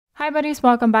Hi buddies,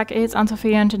 welcome back. It's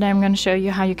Anne-Sophia and today I'm going to show you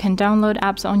how you can download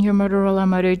apps on your Motorola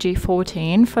Moto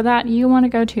G14. For that, you want to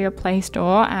go to your Play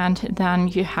Store and then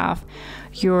you have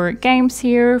your games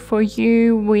here. For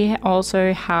you, we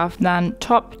also have then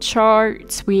top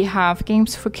charts, we have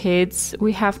games for kids,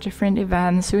 we have different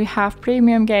events, we have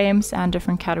premium games and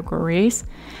different categories.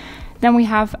 Then we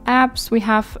have apps, we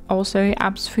have also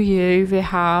apps for you, we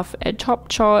have top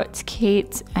charts,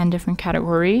 kids and different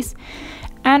categories.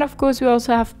 And of course we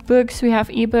also have books, we have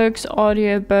ebooks,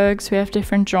 audiobooks, we have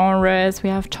different genres, we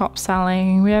have top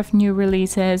selling, we have new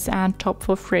releases and top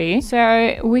for free.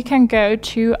 So we can go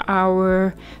to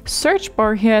our search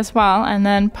bar here as well and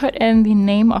then put in the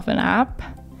name of an app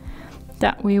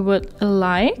that we would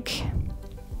like.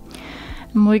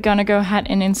 And we're gonna go ahead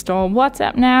and install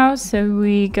WhatsApp now. So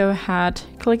we go ahead,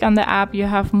 click on the app, you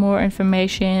have more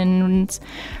information,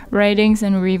 ratings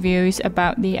and reviews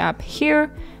about the app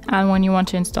here. And when you want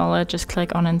to install it, just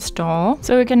click on install.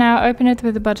 So we can now open it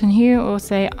with the button here or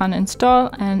say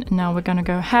uninstall. And now we're gonna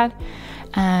go ahead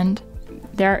and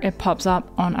there it pops up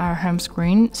on our home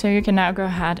screen. So you can now go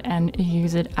ahead and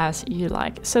use it as you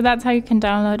like. So that's how you can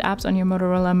download apps on your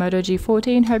Motorola Moto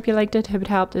G14. Hope you liked it, hope it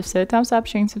helped. If so, thumbs up,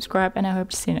 share and subscribe, and I hope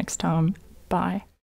to see you next time. Bye.